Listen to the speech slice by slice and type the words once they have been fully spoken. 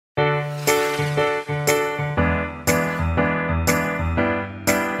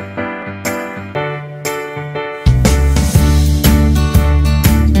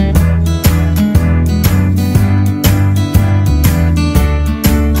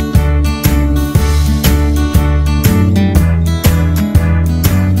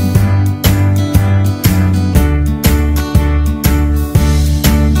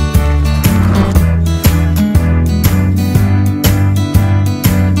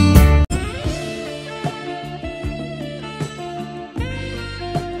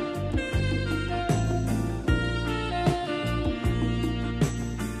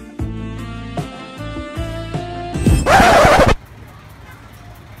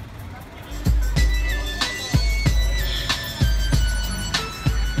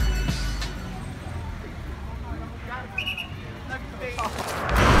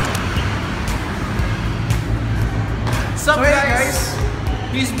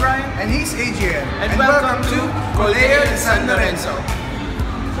Bryan. And he's Adrian. And welcome to Colegio de San Lorenzo.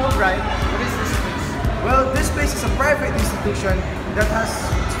 So Bryan, what is this place? Well, this place is a private institution that has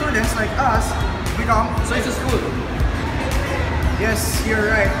students like us become... So it's a school? Yes,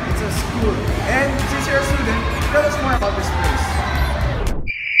 you're right. It's a school. And since you're a student, tell us more about this place.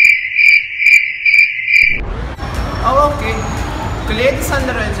 Oh, okay. Colegio de San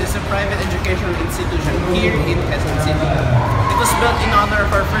Lorenzo is a private educational institution here in Quezon City. It was built in honor of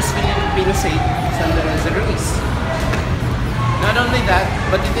our first Filipino saint, San Lorenzo Ruiz. Not only that,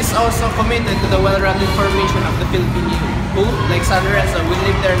 but it is also committed to the well-rounded formation of the Filipino youth, who, like San Lorenzo, will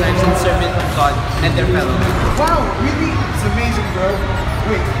live their lives in service of God and their fellow men. Wow, really? It's amazing, bro.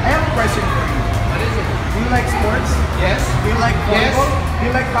 Wait, I have a question for you. What is it? Do you like sports? Yes. Do you like volleyball? Yes. Do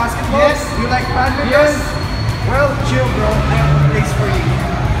you like basketball? Yes. Do you like badminton? Yes. Well, chill, bro. I have a place for you.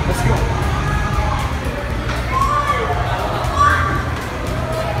 Let's go.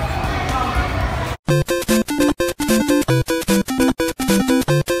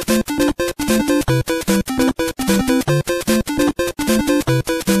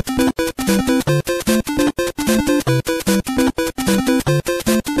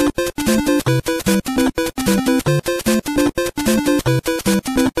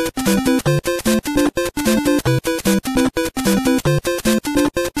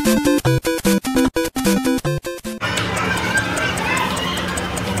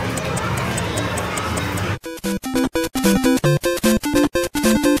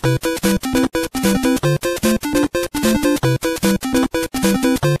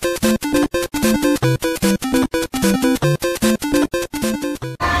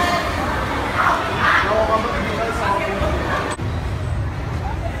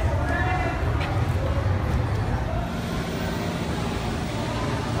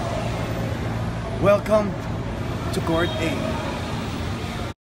 Welcome to Court A.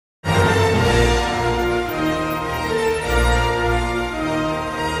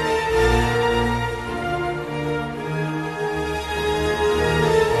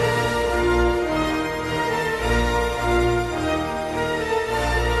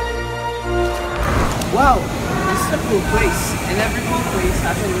 Wow, this is a cool place, and every cool place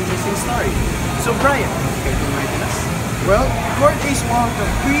has an interesting story. So Bryan, can you enlighten us? Well, Court A is one of the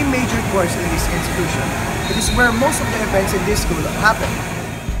three major courts in this institution. It is where most of the events in this school happen.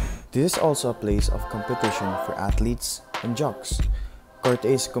 This is also a place of competition for athletes and jocks. Court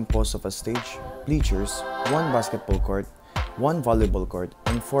A is composed of a stage, bleachers, one basketball court, one volleyball court,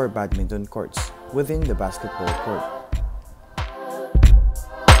 and 4 badminton courts within the basketball court.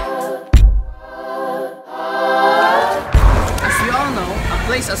 As we all know, a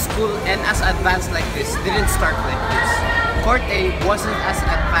place as cool and as advanced like this didn't start like this. Court A wasn't as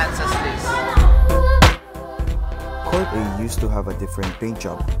advanced as this. Court A used to have a different paint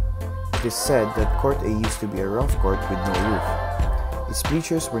job. It is said that Court A used to be a rough court with no roof. Its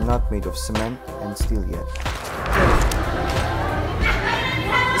bleachers were not made of cement and steel yet.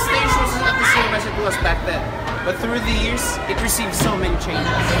 The stage wasn't the same as it was back then, but through the years, it received so many changes.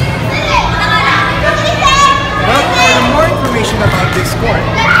 Well, for more information about this court,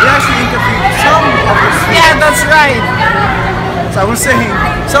 we actually interviewed some of the students. Yeah, that's right! So I was saying,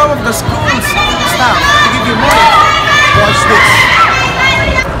 some of the school's staff to give you more. Watch this.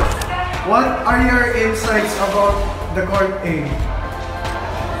 What are your insights about the Court A?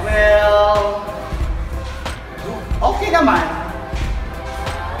 Well, okay naman.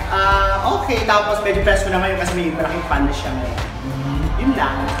 Okay, tapos medyo presko naman yung kasi may malaking fan na siya ngayon. Yun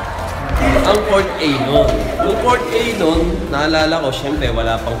lang. Ang Court A nun. Yung Court A nun, naalala ko, syempre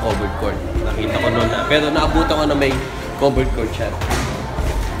wala pang covered court. Nakita ko nun na. Pero naabutan ko na may covered court siya.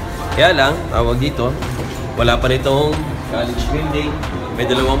 Kaya lang, tawag dito, wala pa nitong college building. May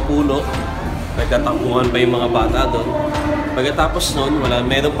 2 puno. Nagkatakbuhan pa yung mga bata doon. Pagkatapos nun,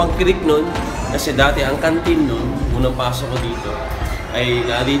 meron pang creek nun. Kasi dati ang kantin nun, unang pasok ko dito, ay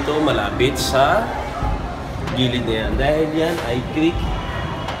dito malapit sa gilid na yan. Dahil yan ay creek.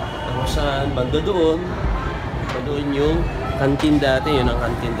 Kung saan, banda doon yung kantin dati, yun ang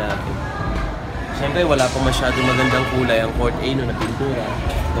kantin dati. Siyempre, wala pa masyadong magandang kulay ang Court A no na pintura.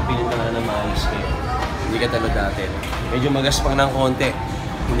 Napilit na nga na maayos ngayon. Hindi ka talaga dati. Medyo magaspang ng konti.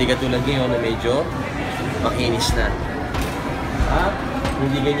 Hindi ka tulad ngayon na medyo makinis na. At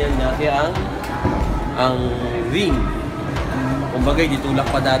hindi ganyan dati ang ring. Kumbaga, di tulak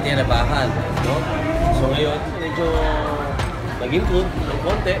pa dati ang nabahan. No? So ngayon, medyo nag-improve ng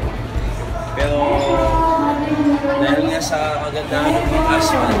konti. Pero dahil nga sa kagandahan ng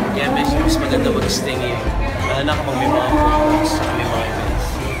asphalt, kaya medyo mas maganda mag-stay ngayon. Lalo na kapag may mga programs, may mga events.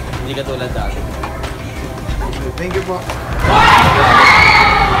 Hindi ka tulad dati. Thank you po.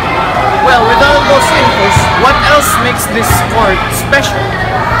 makes this sport special?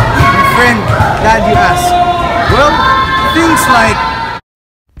 My friend, glad you asked. Well, things like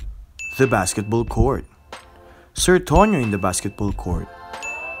The basketball court. Sir Tonyo in the basketball court.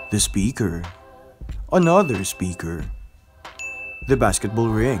 The speaker. Another speaker. The basketball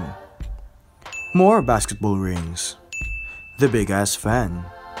ring. More basketball rings. The big-ass fan.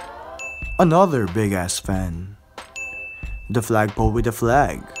 Another big-ass fan. The flagpole with the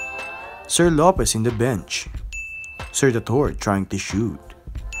flag. Sir Lopez in the bench. Sir Dator trying to shoot.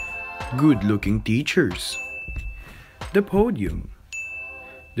 Good-looking teachers. The podium.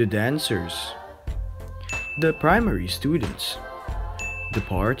 The dancers. The primary students. The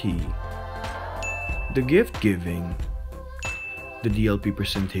party. The gift giving. The DLP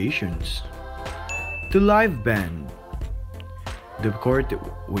presentations. The live band. The court.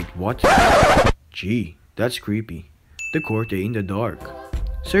 Wait, what? Gee, that's creepy. The corte in the dark.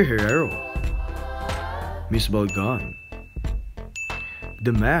 Sir Herrero. Miss Balgan.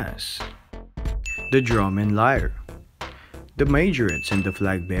 The mass. The drum and lyre. The majorettes and the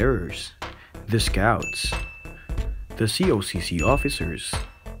flag bearers. The scouts. The COCC officers.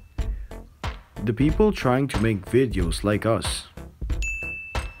 The people trying to make videos like us.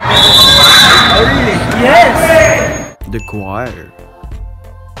 Oh really? Yes! The choir.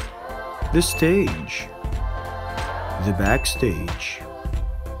 The stage. The backstage.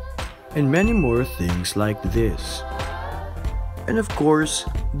 And many more things like this. And of course,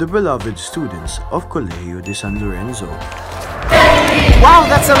 the beloved students of Colegio de San Lorenzo. Wow,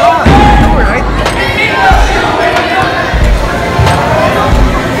 that's a lot! I know, right?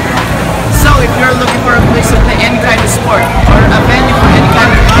 So if you're looking for a place to play any kind of sport, or a venue for any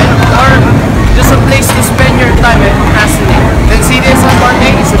kind of event, or just a place to spend your time and procrastinate, then CDS on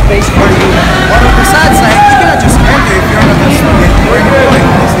Monday is the place for you. But on the sad side, you cannot just enter if you're not a student or employed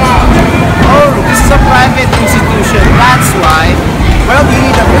in this institution. Oh, this is a private institution, that's why. Well, you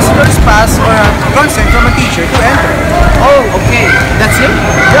need a visitor's pass or a consent from a teacher to enter. Oh, okay, that's it?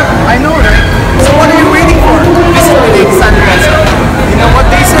 Yeah, I know, right? So what are you waiting for? Visit Colegio San Lorenzo. You know what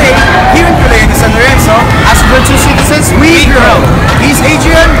they say, here in Colegio de San Lorenzo, As virtual citizens, we grow. he's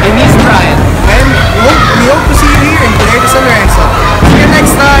Adrian, And he's Bryan. and we hope to see you here in Colegio de San Lorenzo. See you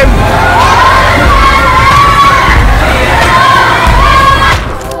next time!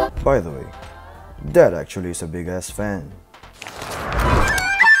 By the way, that actually is a big-ass fan.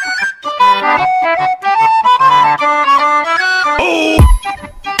 Oh!